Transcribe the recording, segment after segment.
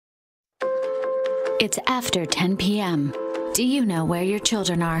It's after 10 p.m. Do you know where your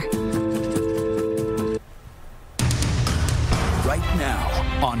children are? Right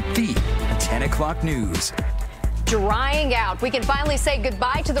now on the 10 o'clock news. Drying out. We can finally say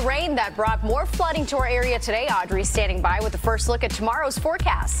goodbye to the rain that brought more flooding to our area today. Audrey's standing by with the first look at tomorrow's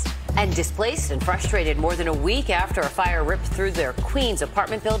forecast. And displaced and frustrated more than a week after a fire ripped through their Queens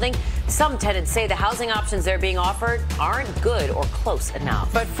apartment building, some tenants say the housing options they're being offered aren't good or close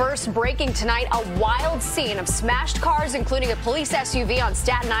enough. But first, breaking tonight, a wild scene of smashed cars, including a police SUV on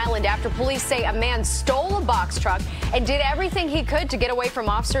Staten Island, after police say a man stole a box truck and did everything he could to get away from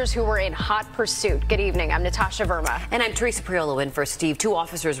officers who were in hot pursuit. Good evening. I'm Natasha Verma. And I'm Teresa Priolo in for Steve. 2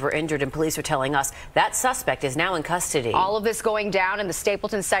 officers were injured, and police are telling us that suspect is now in custody. All of this going down in the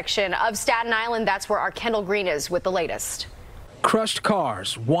Stapleton section of Staten Island. That's where our Kendall Green is with the latest. Crushed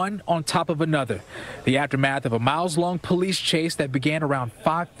cars, one on top of another. The aftermath of a miles-long police chase that began around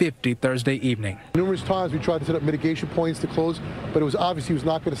 5:50 Thursday evening. Numerous times we tried to set up mitigation points to close, but it was obvious he was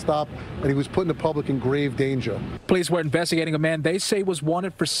not going to stop, and he was putting the public in grave danger. Police were investigating a man they say was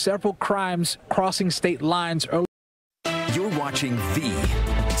wanted for several crimes crossing state lines early. You're watching the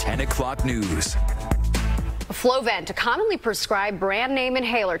 10 o'clock news. Flovent, a commonly prescribed brand name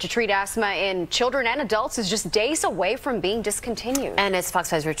inhaler to treat asthma in children and adults, is just days away from being discontinued. And as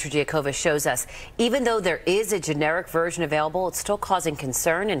FOX5's Richard Giacova shows us, even though there is a generic version available, it's still causing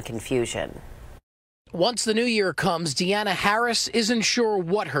concern and confusion. Once the new year comes, Deanna Harris isn't sure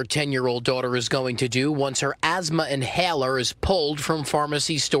what her 10-year-old daughter is going to do once her asthma inhaler is pulled from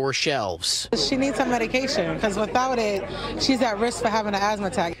pharmacy store shelves. She needs some medication because without it, she's at risk for having an asthma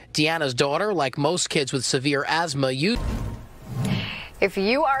attack. Deanna's daughter, like most kids with severe asthma, If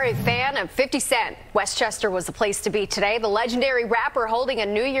you are a fan of 50 Cent, Westchester was the place to be today. The legendary rapper holding a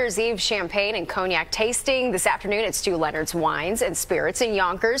New Year's Eve champagne and cognac tasting this afternoon at Stu Leonard's Wines and Spirits in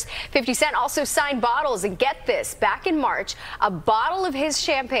Yonkers. 50 Cent also signed bottles, and get this, back in March, a bottle of his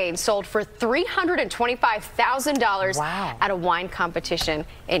champagne sold for $325,000 at a wine competition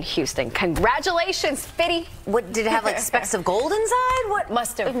in Houston. Congratulations, Fitty. What, did it have like specks of gold inside? What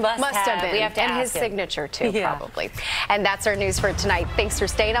must have been. We have to and ask his him. signature too, Yeah. probably. And that's our news for tonight. Thanks for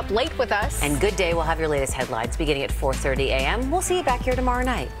staying up late with us. And good day. We'll have your latest headlines beginning at 4:30 a.m. We'll see you back here tomorrow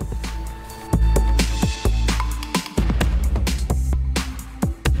night.